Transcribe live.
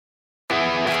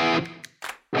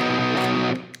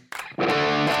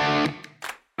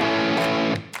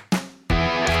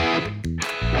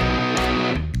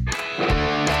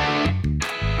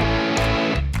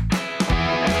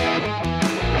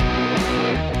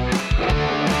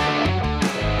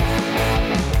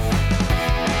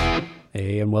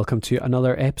and welcome to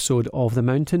another episode of the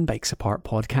Mountain Bikes Apart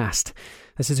podcast.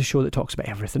 This is a show that talks about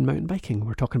everything mountain biking.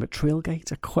 We're talking about trail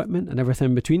guides, equipment, and everything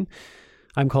in between.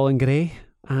 I'm Colin Gray,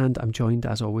 and I'm joined,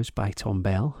 as always, by Tom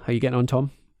Bell. How are you getting on,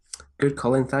 Tom? Good,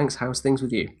 Colin. Thanks. How's things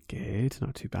with you? Good,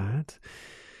 not too bad.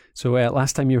 So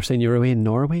last time you were saying you were away in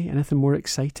Norway. Anything more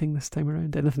exciting this time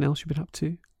around? Anything else you've been up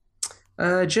to?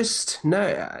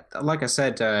 Like I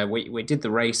said, we did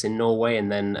the race in Norway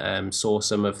and then saw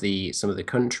some of the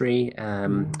country,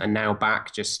 and now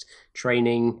back just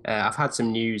training. I've had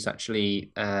some news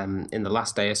actually in the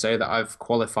last day or so that I've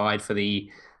qualified for the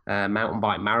mountain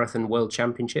bike marathon world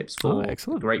championships for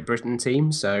the Great Britain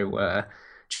team. So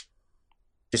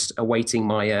just awaiting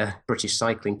my British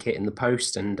cycling kit in the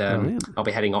post, and I'll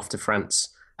be heading off to France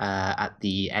at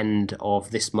the end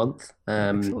of this month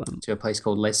to a place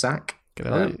called Les Sacs.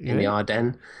 In the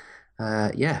Ardennes,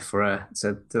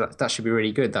 so that should be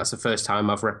really good. That's the first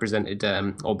time I've represented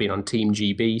or been on Team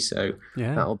GB, so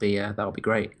that'll be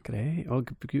great. Great, it'll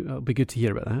be good to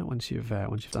hear about that once you've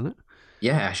done it.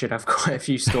 Yeah, I should have quite a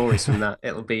few stories from that.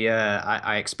 It'll be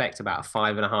I expect about a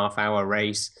 5.5 hour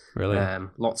race. Really,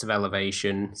 lots of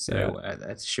elevation, so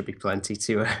there should be plenty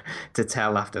to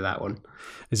tell after that one.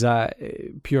 Is that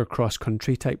pure cross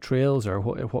country type trails, or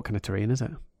what kind of terrain is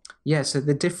it? Yeah, so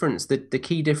the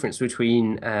key difference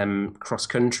between cross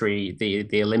country,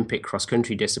 the Olympic cross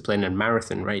country discipline, and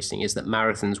marathon racing is that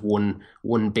marathons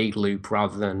one big loop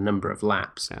rather than a number of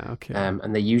laps. Okay.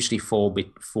 And they usually fall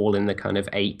in the kind of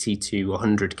 80 to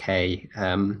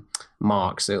 100k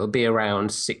mark. So it'll be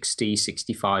around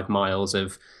 65 miles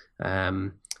of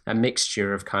a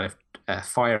mixture of kind of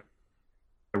fire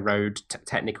road,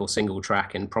 technical single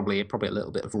track, and probably a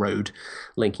little bit of road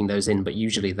linking those in, but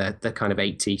usually they're kind of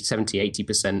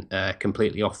 80%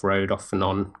 completely off-road, off and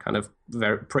on, kind of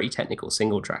pretty technical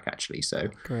single track actually. So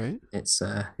great.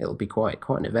 It'll be quite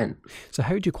an event. So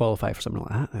how do you qualify for something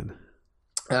like that then?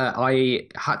 I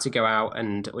had to go out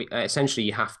and essentially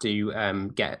you have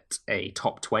to get a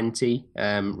top 20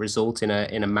 result in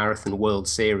a marathon World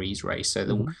Series race.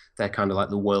 So they're kind of like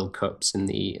the World Cups in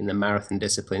the marathon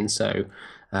discipline. So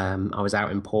I was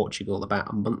out in Portugal about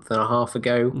a month and a half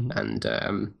ago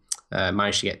and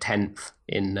managed to get 10th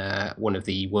in one of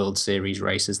the World Series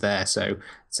races there. So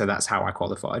that's how I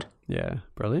qualified. Yeah,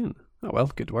 brilliant. Oh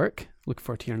well, good work. Look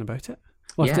forward to hearing about it.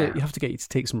 You have to get you to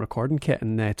take some recording kit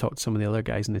and talk to some of the other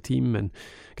guys in the team and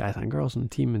guys and girls in the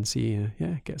team and see,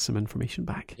 get some information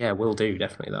back. Yeah, will do.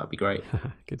 Definitely. That'd be great.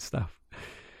 Good stuff.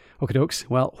 Okay, dokes.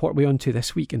 Well, what are we on to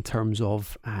this week in terms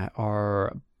of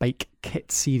our bike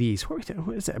kit series? What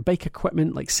is it? Bike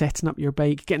equipment, like setting up your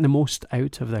bike, getting the most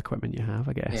out of the equipment you have,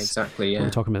 I guess. Yeah, exactly. Yeah. What are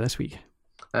we talking about this week?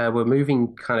 We're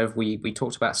moving we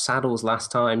talked about saddles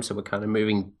last time, so we're kind of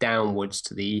moving downwards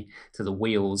to the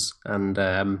wheels and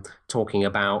talking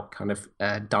about kind of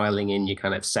dialing in your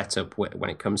kind of setup when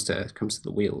it comes to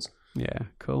the wheels. Yeah,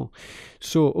 cool.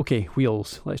 So, okay,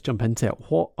 wheels. Let's jump into it.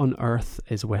 What on earth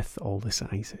is with all the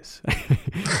sizes?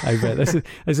 I've read this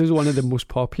is one of the most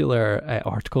popular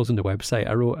articles on the website.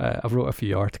 I've wrote a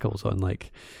few articles on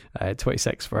like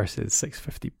 26 versus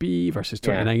 650B versus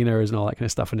 29ers and all that kind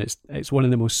of stuff, and it's one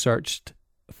of the most searched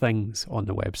things on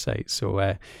the website. So,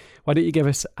 why don't you give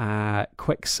us a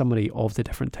quick summary of the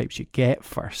different types you get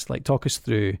first? Like, talk us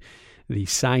through the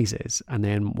sizes, and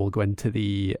then we'll go into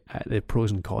the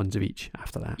pros and cons of each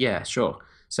after that. Yeah, sure.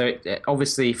 So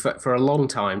obviously for a long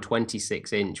time,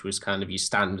 26-inch was kind of your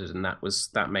standard, and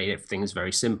that made things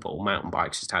very simple. Mountain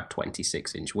bikes just had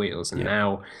 26-inch wheels, and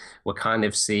now we're kind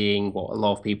of seeing what a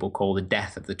lot of people call the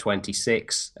death of the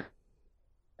 26.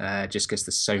 Just because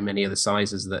there's so many other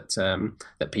sizes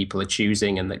that people are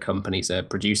choosing and that companies are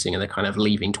producing, and they're kind of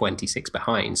leaving 26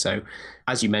 behind. So,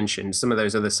 as you mentioned, some of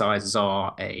those other sizes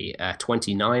are a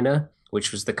 29er,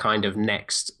 which was the kind of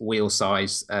next wheel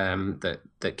size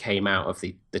that came out of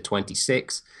the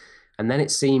 26. And then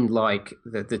it seemed like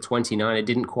the 29er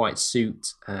didn't quite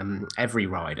suit every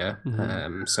rider.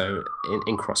 So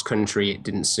in cross country, it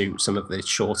didn't suit some of the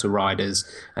shorter riders.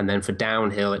 And then for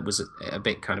downhill, it was a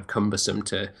bit kind of cumbersome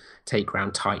to take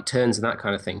around tight turns and that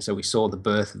kind of thing. So we saw the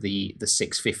birth of the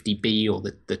 650B or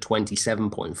the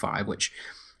 27.5, which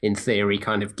in theory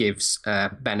kind of gives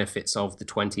benefits of the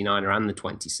 29er and the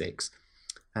 26.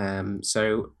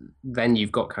 So then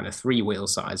you've got kind of three wheel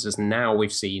sizes. Now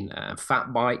we've seen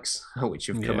fat bikes, which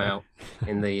have come out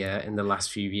in the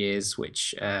last few years,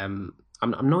 which I'm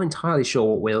not entirely sure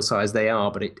what wheel size they are,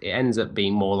 but it ends up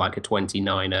being more like a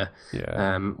 29er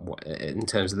in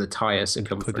terms of the tire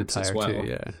circumference as well.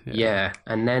 Too,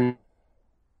 and then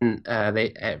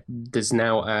there's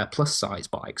now plus size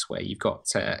bikes where you've got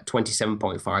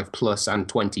 27.5 plus and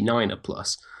 29er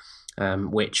plus.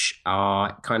 which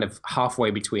are kind of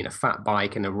halfway between a fat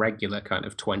bike and a regular kind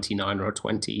of 29 or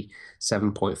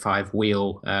 27.5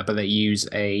 wheel, but they use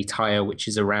a tire which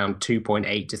is around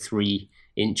 2.8 to 3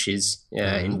 inches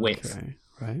in width. Okay.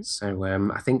 Right. So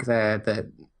I think they're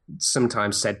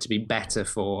sometimes said to be better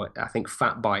for, I think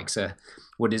fat bikes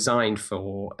were designed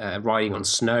for riding on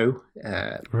snow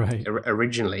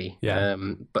originally. Yeah.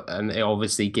 And they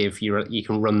obviously you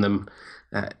can run them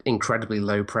incredibly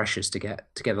low pressures to get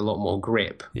a lot more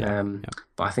grip. But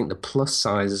I think the plus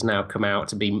size has now come out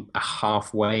to be a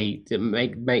halfway to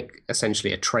make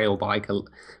essentially a trail bike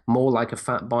more like a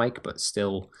fat bike, but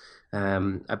still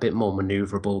a bit more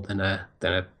maneuverable than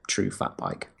a true fat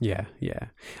bike. Yeah.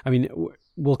 I mean,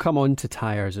 we'll come on to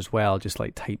tires as well, just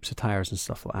like types of tires and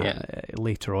stuff like that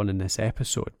later on in this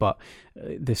episode. But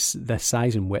the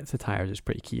size and width of tires is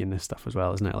pretty key in this stuff as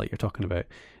well, isn't it? Like you're talking about,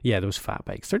 those fat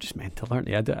bikes, they're just mental, aren't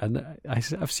they?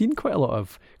 I've seen quite a lot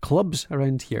of clubs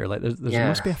around here. Like there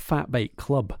must be a fat bike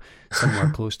club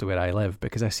somewhere close to where I live,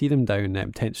 because I see them down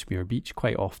Tentsmuir Beach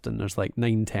quite often. There's like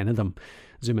 9-10 of them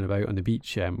zooming about on the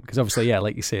beach, because obviously,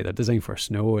 like you say, they're designed for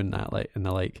snow and that,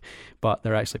 but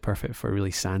they're actually perfect for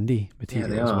really sandy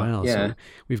material as well. Yeah. So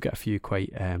we've got a few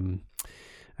quite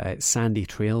sandy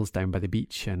trails down by the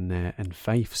beach in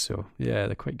Fife, so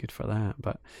they're quite good for that.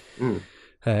 But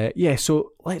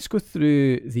so let's go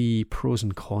through the pros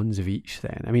and cons of each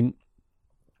then. I mean,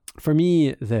 for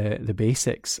me, the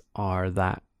basics are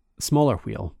that smaller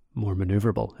wheel, more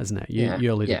maneuverable, isn't it?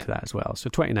 You alluded to that as well. So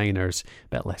 29ers, a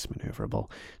bit less maneuverable.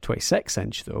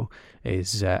 26-inch, though,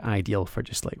 is ideal for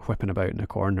just like whipping about in the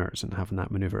corners and having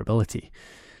that maneuverability.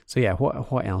 So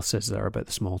what else is there about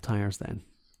the small tires then?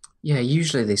 Yeah,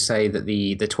 usually they say that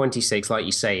the 26, like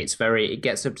you say, it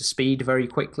gets up to speed very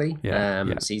quickly.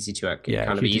 It's easy to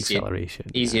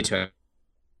easier to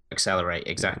accelerate,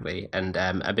 exactly, and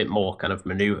a bit more kind of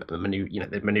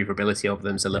the maneuverability of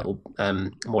them is a little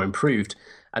more improved.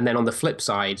 And then on the flip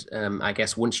side, I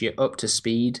guess once you're up to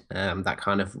speed, that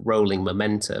kind of rolling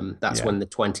momentum, that's when the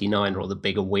 29 or the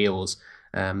bigger wheels,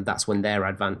 that's when their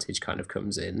advantage kind of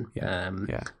comes in.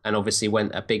 And obviously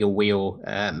when a bigger wheel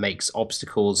makes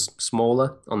obstacles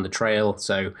smaller on the trail.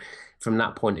 So from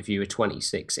that point of view, a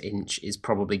 26-inch is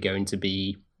probably going to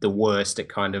be the worst at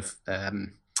kind of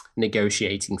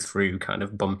negotiating through kind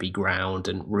of bumpy ground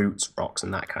and roots, rocks,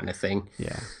 and that kind of thing.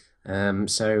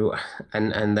 So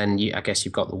and then I guess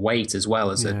you've got the weight as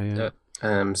well as so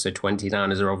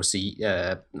 29ers are obviously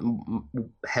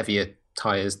heavier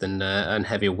tires than and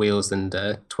heavier wheels than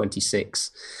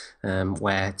 26,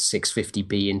 where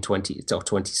 650B and 20 or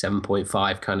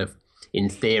 27.5 kind of in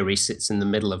theory sits in the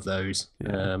middle of those.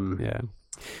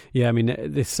 Yeah, I mean,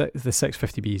 the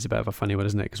 650B is a bit of a funny one,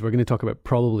 isn't it? Because we're going to talk about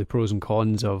probably pros and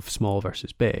cons of small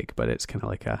versus big, but it's kind of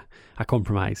like a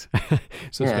compromise.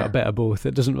 So it's got a bit of both.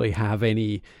 It doesn't really have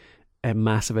any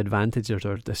massive advantages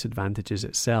or disadvantages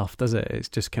itself, does it? It's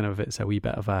just kind of, it's got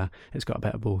a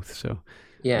bit of both. So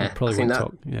probably won't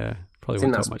talk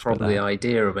much about that. The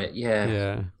idea of it.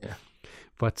 Yeah.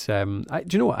 But do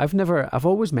you know what? I've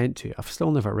always meant to. I've still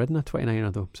never ridden a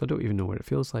 29er though, so I don't even know what it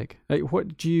feels like.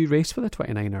 What do you race with a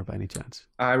 29er by any chance?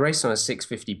 I race on a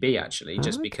 650B actually,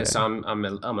 just because I'm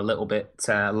a little bit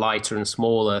lighter and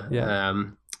smaller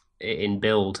in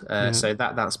build. So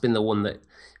that's been the one that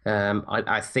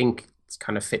I think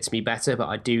kind of fits me better. But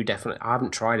I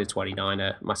haven't tried a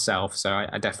 29er myself, so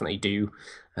I definitely do.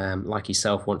 Like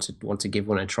yourself, want to give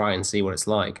one a try and see what it's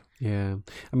like. Yeah,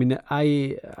 I mean,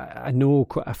 I know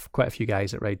quite a few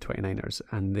guys that ride 29ers,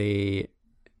 and the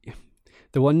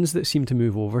ones that seem to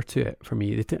move over to it for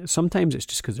me, sometimes it's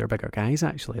just because they're bigger guys.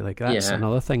 Actually, like that's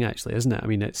another thing, actually, isn't it? I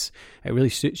mean, it really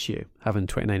suits you having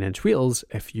 29-inch wheels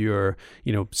if you're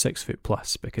 6 foot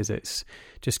plus, because it's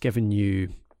just giving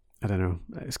you, I don't know,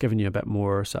 it's giving you a bit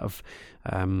more sort of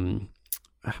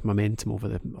momentum over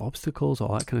the obstacles,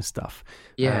 all that kind of stuff.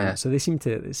 So it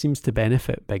seems to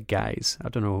benefit big guys. I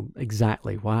don't know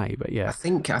exactly why, but I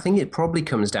think it probably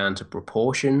comes down to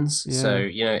proportions. So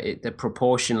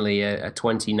proportionally a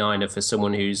 29er for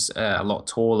someone who's a lot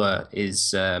taller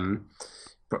is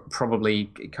probably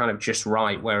kind of just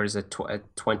right, whereas a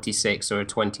 26 or a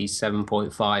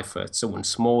 27.5 for someone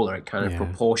smaller, it kind of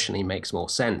proportionally makes more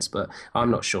sense, but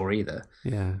I'm not sure either.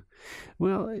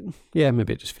 Well,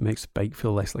 maybe it just makes the bike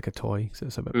feel less like a toy, so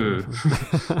it's a bit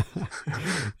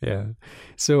bigger.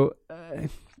 So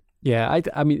Yeah,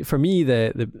 I mean, for me,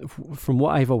 from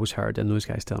what I've always heard and those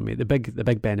guys telling me, the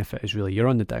big benefit is really you're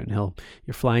on the downhill,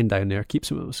 you're flying down there, keeps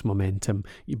some momentum.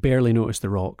 You barely notice the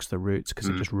rocks, the roots, because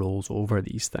it just rolls over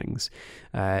these things,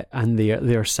 and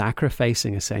they're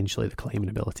sacrificing essentially the climbing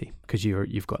ability because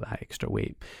you've got that extra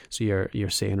weight. So you're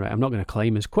saying, right, I'm not going to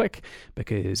climb as quick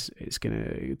because it's going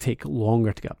to take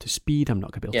longer to get up to speed. I'm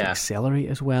not going to be able to accelerate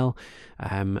as well,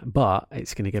 but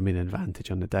it's going to give me an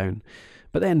advantage on the down.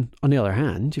 But then, on the other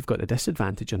hand, you've got the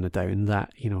disadvantage on the down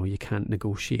that, you can't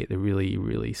negotiate the really,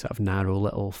 really sort of narrow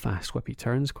little fast whippy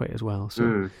turns quite as well.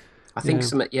 So, I think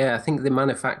I think the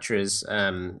manufacturers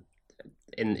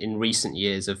in recent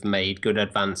years have made good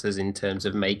advances in terms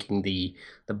of making the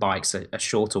bikes a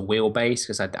shorter wheelbase.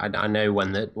 Because I know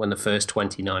when the first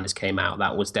 29ers came out,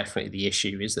 that was definitely the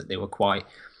issue, is that they were quite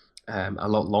a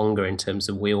lot longer in terms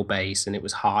of wheelbase, and it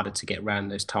was harder to get around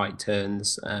those tight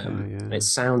turns. And it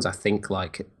sounds, I think,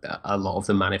 like a lot of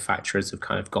the manufacturers have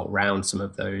kind of got round some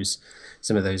of those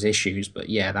issues. But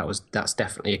yeah, that's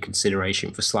definitely a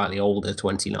consideration for slightly older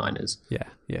 29ers.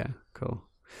 Yeah, cool.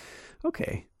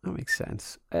 Okay, that makes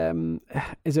sense.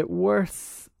 Is it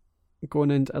worth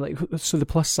going into so the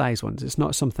plus size ones? It's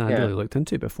not something I'd really looked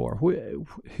into before.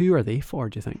 Who are they for,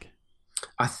 do you think?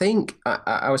 I think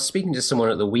I was speaking to someone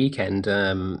at the weekend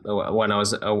when I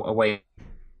was away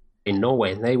in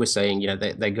Norway, and they were saying,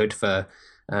 they're good for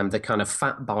the kind of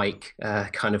fat bike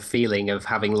kind of feeling of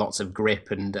having lots of grip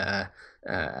and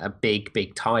a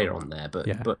big tire on there,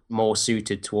 but more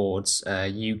suited towards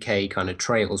UK kind of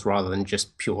trails rather than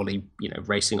just purely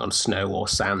racing on snow or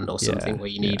sand or something where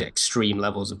you need extreme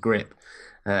levels of grip.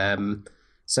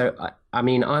 So I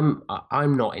mean, I'm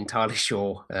not entirely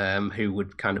sure who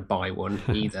would kind of buy one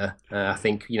either. I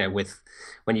think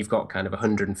when you've got kind of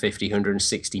 150,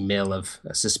 160 mil of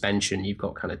suspension, you've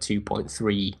got kind of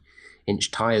 2.3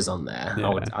 inch tires on there.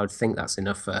 I would think that's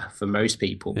enough for most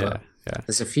people. But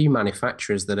there's a few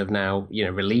manufacturers that have now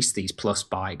released these plus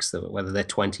bikes, whether they're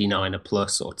 29er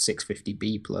plus or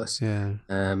 650B plus.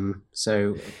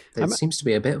 So there seems to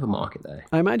be a bit of a market there.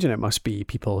 I imagine it must be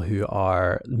people who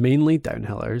are mainly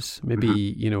downhillers,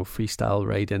 maybe freestyle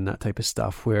riding, that type of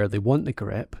stuff, where they want the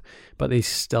grip, but they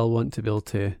still want to be able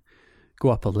to go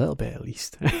up a little bit at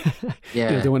least.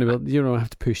 You don't have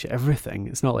to push everything.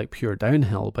 It's not like pure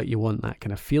downhill, but you want that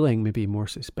kind of feeling, maybe more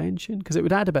suspension, because it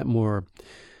would add a bit more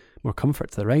comfort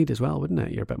to the ride as well, wouldn't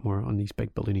it? You're a bit more on these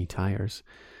big balloony tires.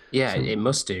 Yeah, so, it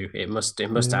must do. It must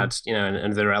add,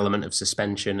 another element of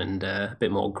suspension and a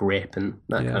bit more grip and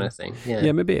that kind of thing.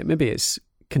 Yeah, maybe it's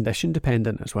condition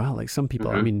dependent as well. Like some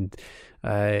people, I mean,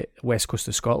 west coast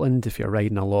of Scotland, if you're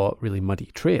riding a lot really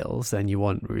muddy trails, then you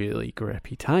want really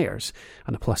grippy tires,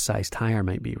 and a plus size tire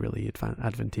might be really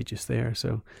advantageous there.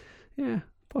 So yeah,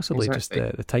 possibly just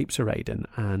the types of riding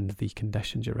and the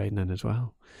conditions you're riding in as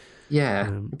well. Yeah,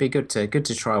 it'd be good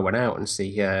to try one out and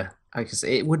see. Because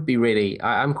it would be really.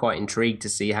 I'm quite intrigued to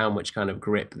see how much kind of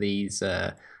grip these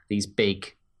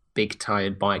big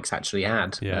tired bikes actually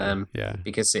add.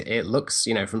 Because it looks,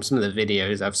 from some of the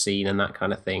videos I've seen and that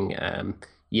kind of thing,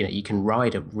 you can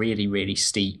ride a really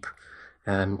steep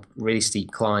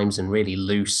climbs and really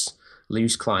loose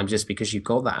climbs just because you've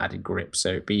got that added grip. So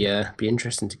it'd be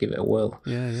interesting to give it a whirl.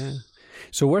 Yeah.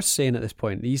 So worth saying at this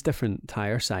point, these different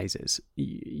tire sizes,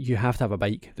 you have to have a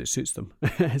bike that suits them,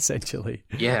 essentially.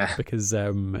 Yeah. Because,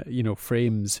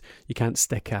 frames, you can't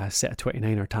stick a set of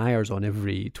 29er tires on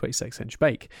every 26-inch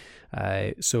bike.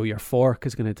 So your fork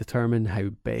is going to determine how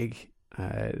big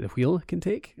the wheel can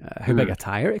take, how big a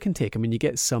tire it can take. I mean, you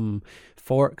get some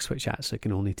forks which actually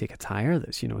can only take a tire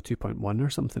that's, 2.1 or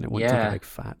something. It won't take a big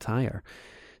fat tire.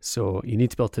 So you need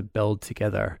to be able to build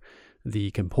together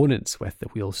the components with the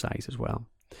wheel size as well.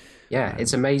 Yeah,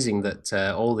 it's amazing that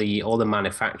all the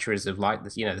manufacturers of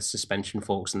the suspension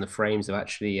forks and the frames have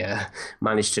actually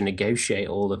managed to negotiate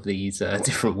all of these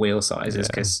different wheel sizes,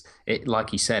 because it,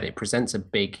 like you said, it presents a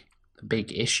big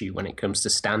issue when it comes to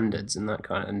standards and that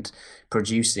kind of, and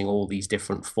producing all these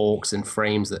different forks and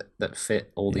frames that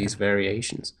fit all these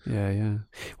variations. Yeah.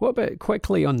 What about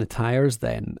quickly on the tires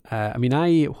then? I mean,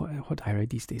 what do I ride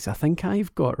these days? I think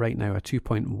I've got right now a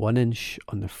 2.1 inch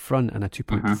on the front and a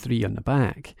 2.3 on the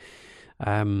back.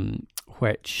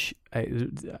 Which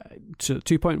so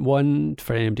 2.1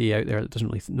 for anybody out there that doesn't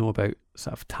really know about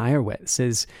sort of tire widths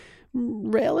is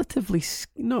relatively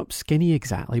not skinny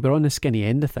exactly, but on the skinny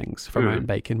end of things for mountain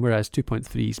biking, whereas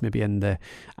 2.3 is maybe in the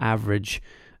average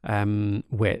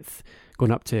width,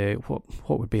 going up to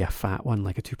what would be a fat one,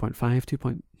 like a 2.5,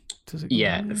 Does it go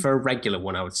Yeah, for a regular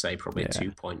one, I would say probably Yeah.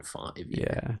 2.5.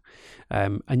 Yeah.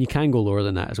 And you can go lower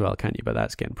than that as well, can't you? But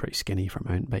that's getting pretty skinny for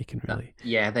mountain biking, really.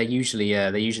 Yeah, they're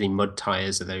usually mud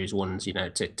tires are those ones, to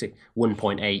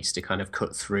 1.8s to kind of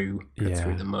cut through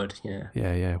the mud. Yeah.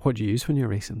 Yeah. What do you use when you're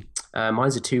racing?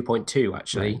 Mine's a 2.2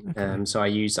 actually. Right, okay. So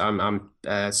I'm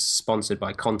sponsored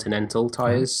by Continental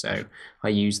tires, so I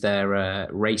use their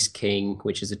Race King,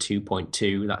 which is a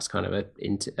 2.2. That's kind of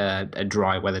a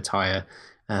dry weather tire.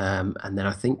 And then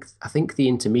I think the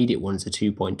intermediate ones are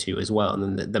 2.2 as well,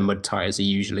 and then the mud tires are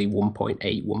usually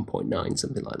 1.8, 1.9,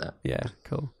 something like that. Yeah,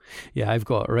 cool. Yeah, I've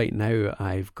got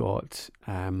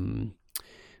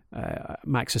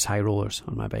Maxxis high rollers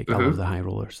on my bike. I love the high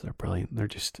rollers. They're brilliant. They're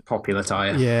just Popular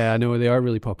tire. Yeah, I know they are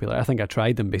really popular. I think I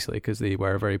tried them basically because they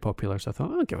were very popular. So I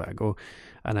thought, I'll give it a go.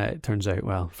 And it turns out,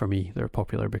 well, for me, they're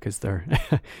popular because they're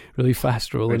really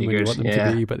fast rolling when you want them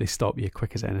to be, but they stop you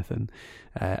quick as anything.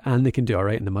 And they can do all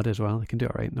right in the mud as well. They can do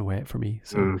all right in the wet for me.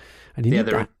 So, and you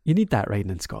need that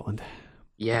riding in Scotland.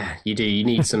 Yeah, you do. You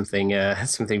need something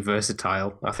something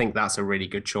versatile. I think that's a really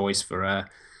good choice for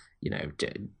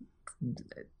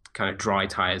kind of dry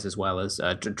tires as well as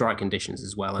dry conditions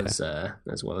as well as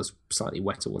slightly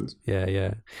wetter ones.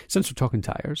 Yeah. Since we're talking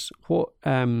tires, what's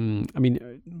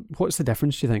the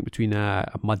difference, do you think, between a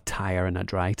mud tire and a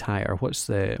dry tire? What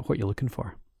you're looking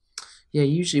for? Yeah,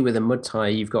 usually with a mud tire,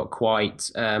 you've got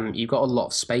a lot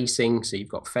of spacing, so you've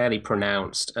got fairly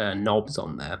pronounced knobs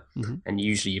on there, and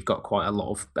usually you've got quite a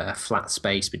lot of flat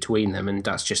space between them, and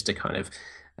that's just to kind of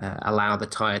allow the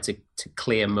tire to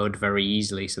clear mud very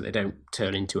easily, so they don't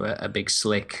turn into a big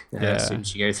slick as soon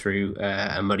as you go through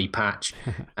a muddy patch,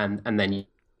 and then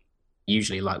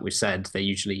usually, like we said, they're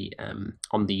usually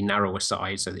on the narrower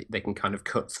side, so they can kind of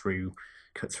cut through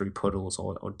puddles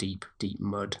or deep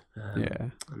mud,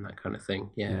 and that kind of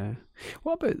thing. Yeah.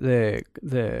 What about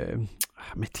the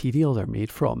material they're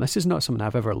made from? This is not something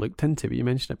I've ever looked into, but you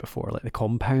mentioned it before, like the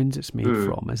compounds it's made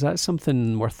from. Is that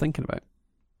something worth thinking about?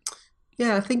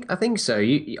 Yeah, I think so.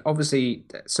 You obviously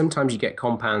sometimes you get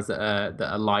compounds that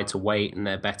are lighter weight and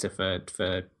they're better for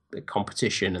the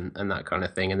competition and that kind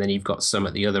of thing, and then you've got some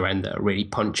at the other end that are really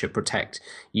puncture protect.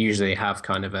 Usually have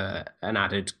kind of an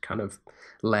added kind of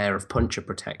layer of puncture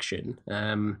protection,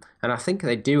 and I think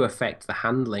they do affect the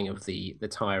handling of the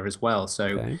tire as well.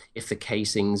 So if the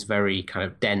casing's very kind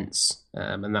of dense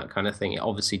and that kind of thing, it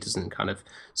obviously doesn't kind of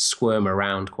squirm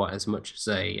around quite as much as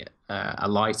a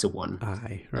lighter one.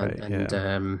 Aye, right. And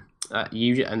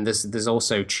there's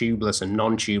also tubeless and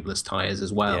non-tubeless tires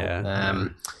as well.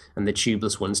 And the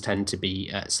tubeless ones tend to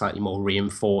be slightly more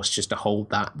reinforced just to hold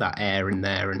that air in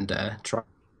there and try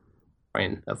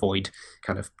and avoid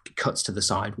kind of cuts to the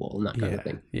sidewall and that kind of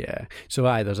thing. Yeah. So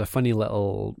there's a funny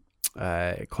little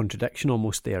contradiction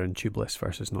almost there in tubeless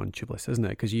versus non-tubeless, isn't it?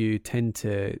 Because you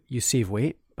save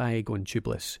weight by going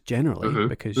tubeless generally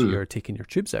because you're taking your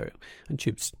tubes out, and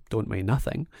tubes don't weigh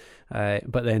nothing.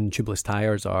 But then tubeless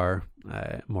tires are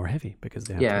more heavy because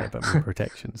they have a bit more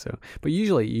protection. So, but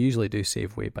you usually do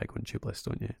save weight by going tubeless,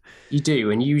 don't you? You do,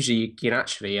 and usually you can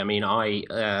actually. I mean,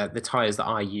 the tires that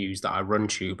I use that I run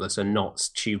tubeless are not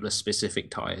tubeless specific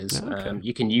tires. Okay.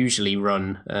 You can usually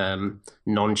run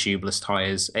non-tubeless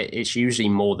tires. It's usually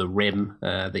more the rim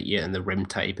and the rim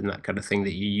tape and that kind of thing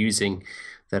that you're using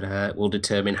that will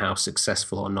determine how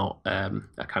successful or not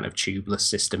a kind of tubeless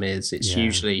system is. It's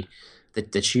usually the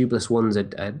tubeless ones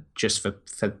are just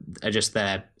just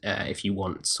there if you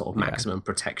want sort of maximum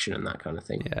protection and that kind of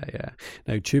thing. Yeah.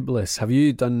 Now, tubeless. Have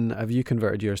you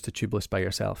converted yours to tubeless by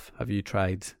yourself? Have you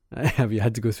tried? Have you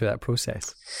had to go through that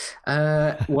process?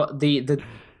 Well,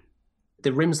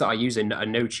 the rims that I use are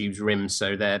no tubes rims,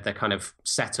 so they're kind of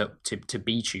set up to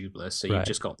be tubeless. So you've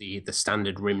just got the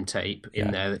standard rim tape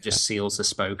in there that just seals the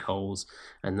spoke holes,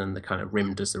 and then the kind of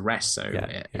rim does the rest. So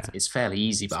it's fairly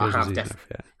easy. But I have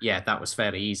that was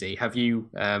fairly easy. Have you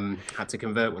had to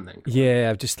convert one then?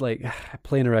 Yeah, I've just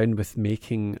playing around with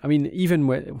making. I mean, even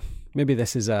with. Maybe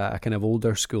this is a kind of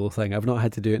older school thing. I've not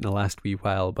had to do it in the last wee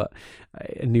while, but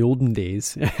in the olden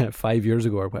days, 5 years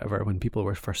ago or whatever, when people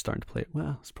were first starting to play,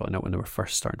 well, it's probably not when they were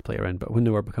first starting to play around, but when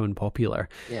they were becoming popular,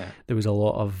 there was a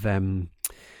lot of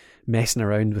messing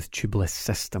around with tubeless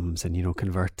systems and,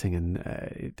 converting, and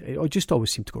it just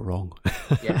always seemed to go wrong.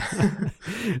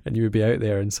 And you would be out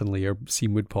there and suddenly your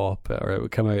seam would pop, or it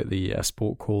would come out the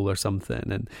spoke hole or something.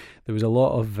 And there was a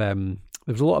lot of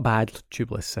there was a lot of bad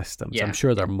tubeless systems. Yeah. I'm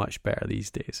sure they're much better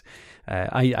these days.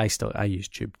 I use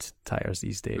tubed tires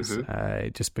these days,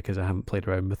 just because I haven't played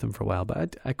around with them for a while.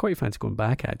 But I quite fancy going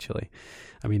back, actually.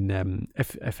 I mean,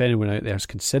 if anyone out there is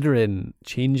considering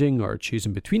changing or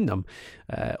choosing between them,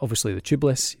 obviously the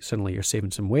tubeless, suddenly you're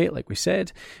saving some weight, like we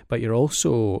said, but you're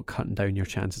also cutting down your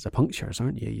chances of punctures,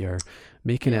 aren't you? You're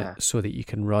making it so that you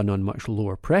can run on much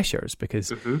lower pressures,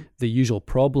 because the usual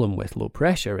problem with low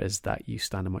pressure is that you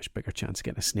stand a much bigger chance of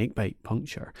getting a snake bite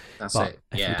puncture. But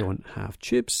if you don't have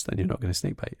tubes, then you're not going to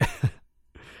snake bite.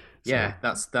 Yeah,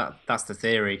 that's the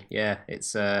theory. Yeah,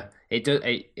 it's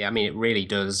it really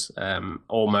does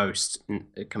almost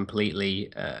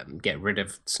completely get rid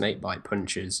of snake bite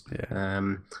punches. Yeah.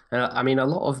 And I mean, a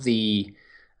lot of the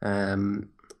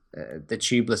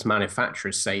tubeless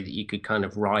manufacturers say that you could kind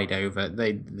of ride over. I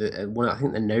think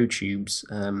the no tubes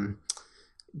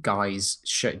guys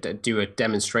do a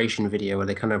demonstration video where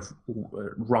they kind of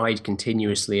ride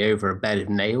continuously over a bed of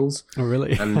nails. Oh,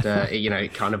 really? And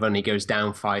it kind of only goes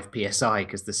down 5 psi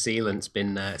because the sealant's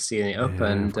been sealing it up. Yeah,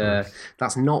 and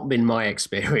that's not been my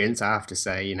experience, I have to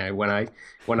say.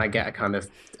 When I get a kind of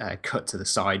cut to the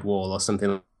side wall or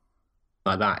something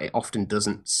like that, it often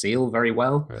doesn't seal very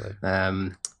well. Really?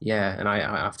 And I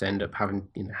have to end up having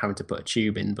to put a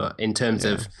tube in. But in terms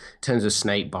of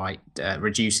snake bite,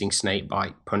 reducing snake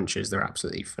bite punches, they're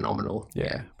absolutely phenomenal.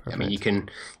 Yeah. I mean, you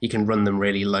can run them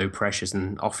really low pressures,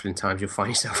 and oftentimes you'll find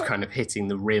yourself kind of hitting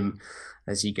the rim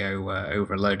as you go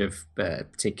over a load of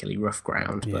particularly rough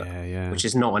ground. Which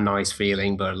is not a nice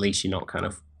feeling, but at least you're not kind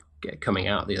of coming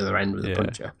out the other end with a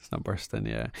puncture. It's not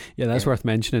bursting. That's worth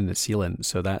mentioning, the sealant.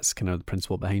 So that's kind of the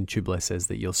principle behind tubeless, is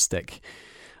that you'll stick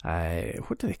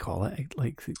what do they call it?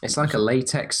 It's like a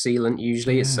latex sealant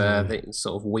usually. It's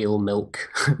sort of wheel milk.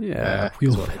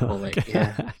 Wheel milk. They call it.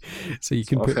 Yeah. So you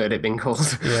can I've heard it being called.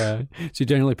 Yeah. So you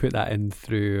generally put that in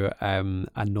through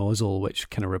a nozzle which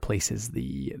kind of replaces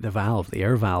the valve, the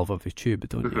air valve of the tube,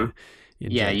 don't you?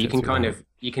 You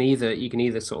can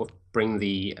either sort of bring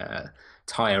the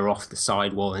tire off the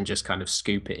sidewall and just kind of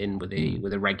scoop it in with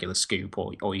a regular scoop,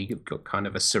 or you've got kind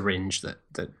of a syringe that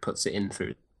puts it in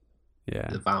through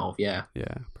the valve. Yeah,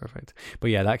 perfect.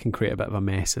 But that can create a bit of a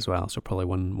mess as well. So probably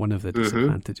one of the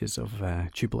disadvantages of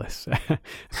tubeless.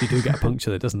 If you do get a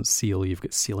puncture that doesn't seal, you've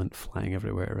got sealant flying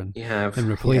everywhere, and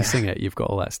replacing it, you've got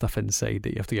all that stuff inside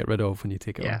that you have to get rid of when you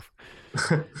take it off.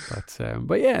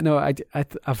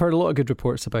 I've heard a lot of good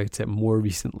reports about it more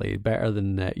recently, better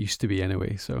than it used to be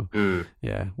anyway. So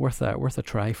worth a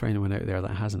try for anyone out there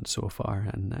that hasn't so far.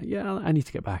 And I need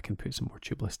to get back and put some more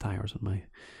tubeless tires on my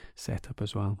setup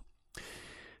as well.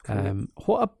 Cool.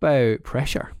 What about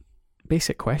pressure?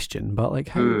 Basic question, but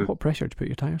what pressure to put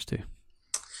your tires to?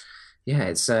 Yeah,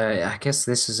 it's I guess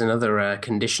this is another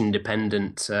condition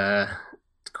dependent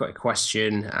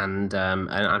question, and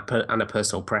a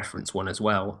personal preference one as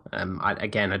well. I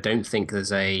don't think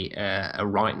there's a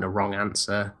right and a wrong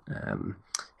answer.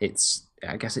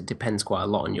 I guess it depends quite a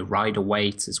lot on your rider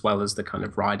weight as well as the kind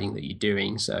of riding that you're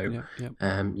doing. So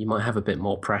you might have a bit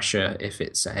more pressure if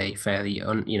it's a fairly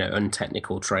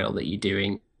untechnical trail that you're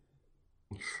doing,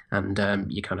 and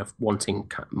you're kind of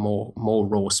wanting more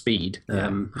raw speed.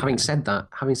 Having said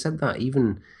that,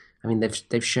 even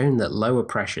they've shown that lower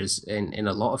pressures in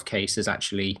a lot of cases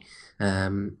actually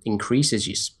increases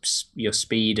your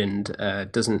speed and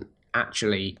doesn't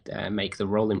actually make the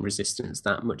rolling resistance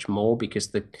that much more because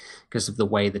of the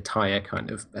way the tire kind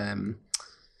of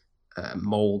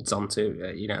molds onto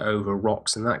over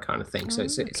rocks and that kind of thing. So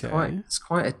it's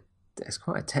quite a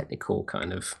technical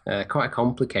kind of quite a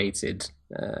complicated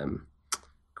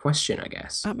question, I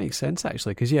guess. That makes sense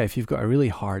actually, because if you've got a really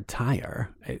hard tire,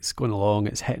 it's going along,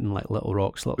 it's hitting like little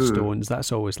rocks, little stones.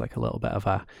 That's always like a little bit of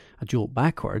a jolt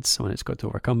backwards when it's got to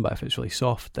overcome. But if it's really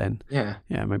soft, then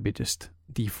maybe just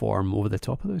deform over the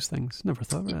top of those things. Never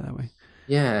thought about it that way.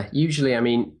 Yeah, usually,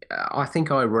 I think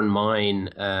I run mine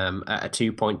at a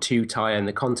 2.2 tire, and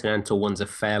the Continental ones are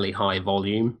fairly high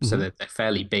volume, so they're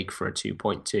fairly big for a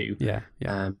 2.2. Yeah.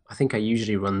 I think I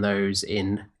usually run those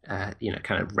in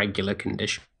kind of regular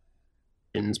conditions,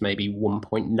 maybe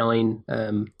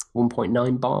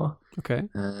 1.9 bar. Okay.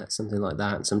 Something like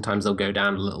that. And sometimes they'll go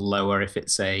down a little lower if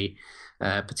it's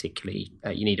particularly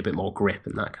you need a bit more grip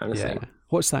and that kind of thing.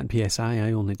 What's that in PSI?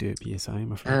 I only do it PSI,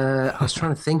 I'm afraid. I was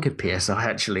trying to think of PSI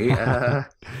actually. Is that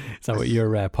what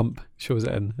your pump shows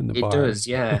it in the bar? It does,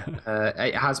 yeah.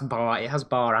 It has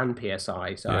bar and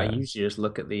PSI, so I usually just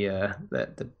look at the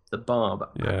bar,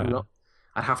 but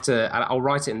I'll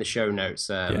write it in the show notes.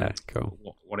 Yeah, cool.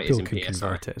 What it is in can PSI.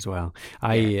 convert it as well.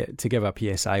 To give a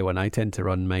PSI one, I tend to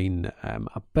run mine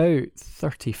about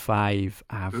 35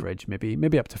 average,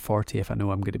 maybe up to 40 if I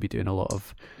know I'm going to be doing a lot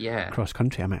of cross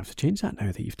country. I might have to change that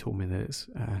now that you've told me that it's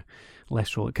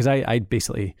less roll, because I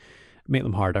basically make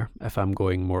them harder if I'm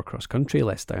going more cross country,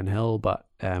 less downhill. But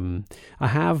I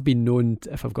have been known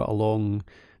if I've got a long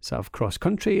sort of cross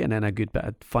country and then a good bit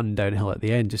of fun downhill at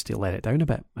the end, just to let it down a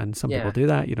bit. And some people do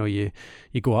that. You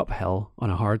go uphill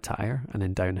on a hard tire and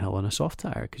then downhill on a soft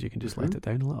tire, because you can just let it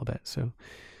down a little bit. So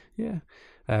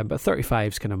but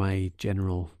 35 is kind of my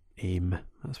general aim.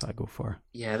 That's what I go for.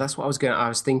 Yeah, that's what I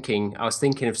was thinking of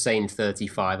saying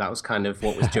 35. That was kind of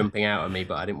what was jumping out at me,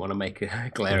 but I didn't want to make a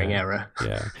glaring error.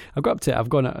 Yeah, I go up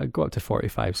to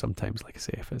 45 sometimes. Like I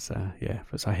say, if it's a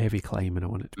heavy climb and I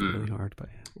want it to be really hard. But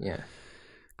yeah.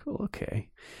 Cool. Okay.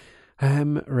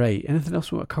 Right. Anything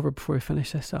else we want to cover before we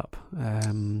finish this up?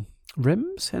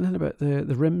 Rims. Anything about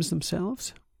the rims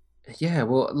themselves? Yeah.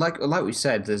 Well, like we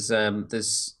said, there's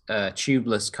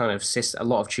tubeless kind of a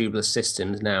lot of tubeless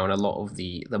systems now, and a lot of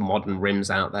the modern rims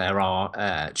out there are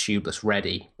tubeless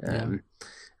ready. And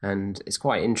it's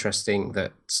quite interesting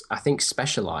that I think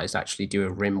Specialized actually do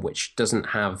a rim which doesn't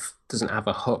have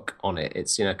a hook on it.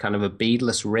 It's kind of a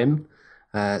beadless rim.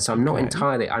 So I'm not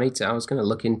entirely. I was going to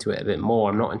look into it a bit more.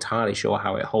 I'm not entirely sure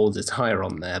how it holds a tire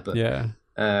on there, but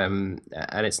and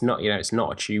it's not. It's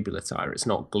not a tubular tire. It's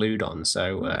not glued on.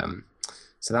 So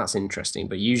so that's interesting.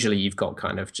 But usually you've got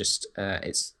kind of just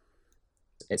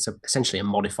it's essentially a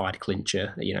modified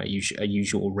clincher, a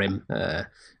usual rim,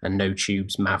 and No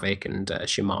Tubes, Mavic, and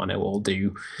Shimano all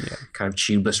do kind of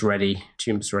tubeless ready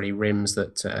rims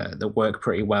that work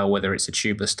pretty well, whether it's a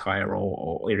tubeless tire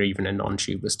or even a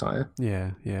non-tubeless tire.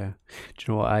 Yeah. Do you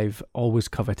know what I've always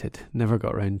coveted? Never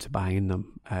got around to buying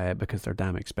them because they're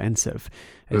damn expensive.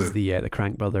 Is the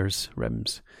Crank Brothers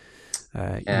rims?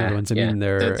 The ones I mean,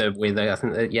 I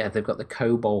think they've got the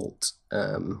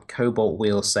Cobalt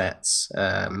wheel sets.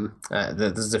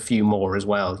 There's a few more as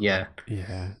well. Yeah.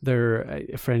 They're,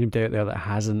 for anybody out there that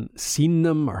hasn't seen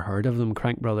them or heard of them,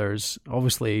 Crank Brothers,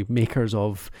 obviously makers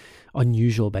of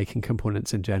unusual biking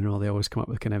components in general. They always come up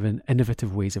with kind of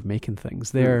innovative ways of making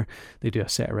things. They do a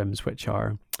set of rims which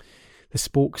are, the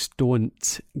spokes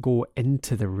don't go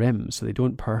into the rim, so they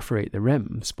don't perforate the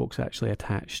rim. Spokes actually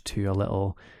attach to a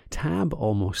little tab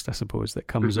almost, I suppose, that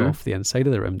comes off the inside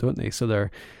of the rim, don't they? So there's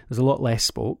a lot less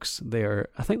spokes. I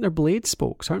think they're blade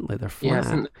spokes, aren't they? They're flat.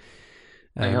 Yeah,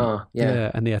 they are.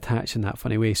 Yeah, and they attach in that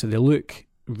funny way, so they look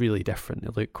really different. They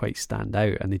look quite stand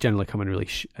out, and they generally come in really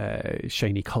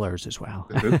shiny colours as well.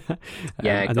 And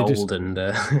gold and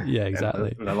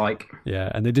exactly. And I like.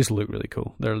 Yeah, and they just look really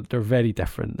cool. They're very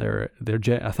different. I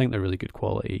think they're really good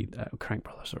quality. Crank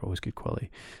Brothers are always good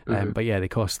quality. But yeah, they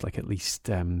cost like at least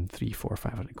 300, 400,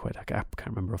 500 quid. I can't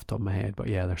remember off the top of my head, but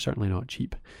yeah, they're certainly not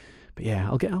cheap. But yeah,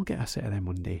 I'll get a set of them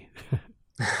one day.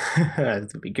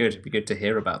 It'd be good. It'd be good to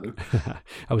hear about them.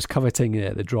 I was coveting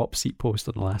the drop seat post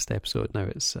on the last episode. Now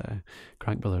it's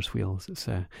Crank Brothers wheels. It's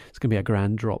going to be a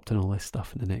grand drop and all this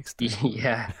stuff in the next.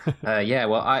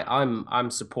 Well, I'm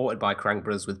supported by Crank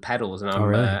Brothers with pedals, and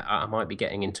I might be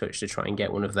getting in touch to try and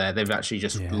get one of their. They've actually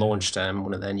just launched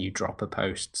one of their new dropper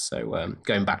posts. So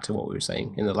going back to what we were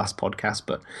saying in the last podcast,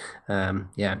 but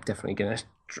definitely gonna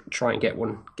try and get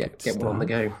one on the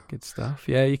go. Good stuff.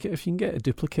 Yeah, if you can get a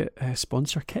duplicate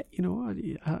sponsor kit,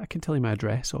 I can tell you my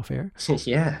address off air.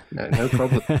 Yeah, no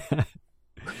problem. Cool.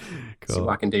 See what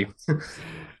I can do.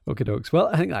 Okay, dokes. Well,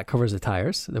 I think that covers the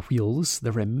tyres, the wheels,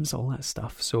 the rims, all that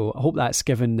stuff. So I hope that's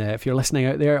given, if you're listening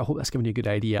out there, I hope that's given you a good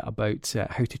idea about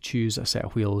how to choose a set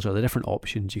of wheels or the different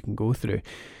options you can go through.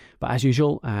 But as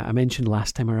usual, I mentioned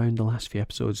last time around, the last few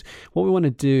episodes, what we want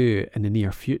to do in the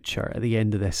near future at the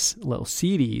end of this little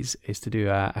series is to do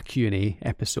a Q&A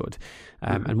episode.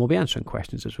 And we'll be answering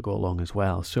questions as we go along as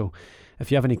well. So if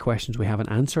you have any questions we haven't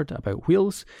answered about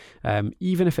wheels,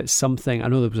 even if it's something, I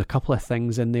know there was a couple of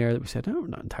things in there that we said, we're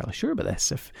not entirely sure about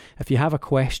this. If you have a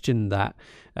question that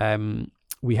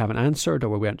we haven't answered or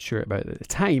we weren't sure about at the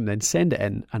time, then send it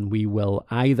in and we will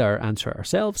either answer it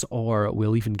ourselves or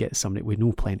we'll even get somebody. We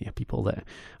know plenty of people that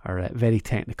are very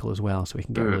technical as well, so we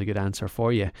can get a really good answer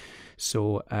for you.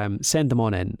 So send them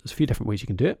on in. There's a few different ways you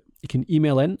can do it. You can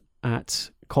email in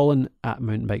at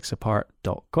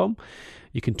colin@mountainbikesapart.com.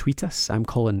 You can tweet us. I'm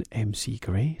Colin MC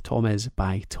Gray. Tom is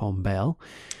by Tom Bell.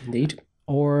 Indeed.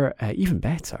 Or even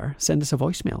better, send us a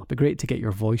voicemail. It'd be great to get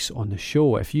your voice on the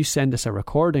show. If you send us a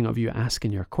recording of you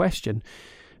asking your question,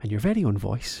 and your very own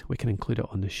voice, we can include it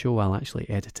on the show. I'll actually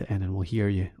edit it in and we'll hear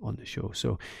you on the show.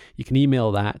 So you can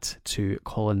email that to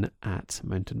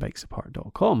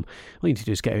colin@mountainbikesapart.com. All you need to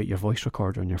do is get out your voice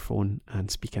recorder on your phone and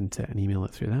speak into it and email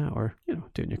it through that, or, do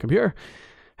it on your computer.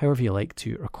 However you like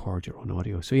to record your own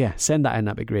audio. So yeah, send that in,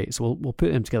 that'd be great. So we'll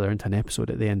put them together into an episode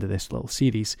at the end of this little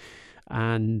series,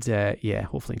 and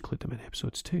hopefully include them in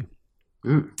episodes too.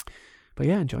 But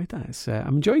yeah, I enjoyed that.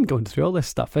 I'm enjoying going through all this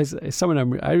stuff. It's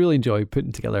something I really enjoy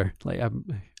putting together. Like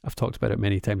I've talked about it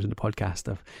many times in the podcast.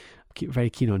 I'm very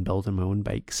keen on building my own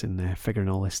bikes and figuring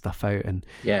all this stuff out. And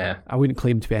I wouldn't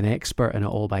claim to be an expert in it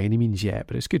all by any means yet,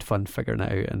 but it's good fun figuring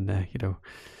it out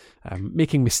and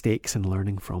making mistakes and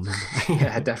learning from them.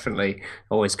 Yeah, definitely.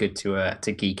 Always good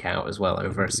to geek out as well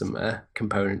over some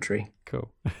componentry.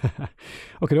 Cool.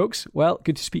 Okay, folks. Well,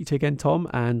 good to speak to you again, Tom.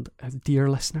 And dear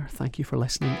listener, thank you for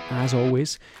listening as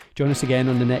always. Join us again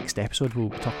on the next episode. We'll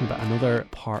be talking about another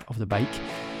part of the bike,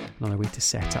 another way to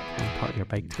set up one part of your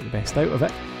bike to get the best out of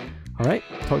it. All right.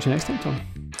 Talk to you next time, Tom.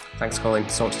 Thanks, Colin.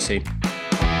 Talk to you soon.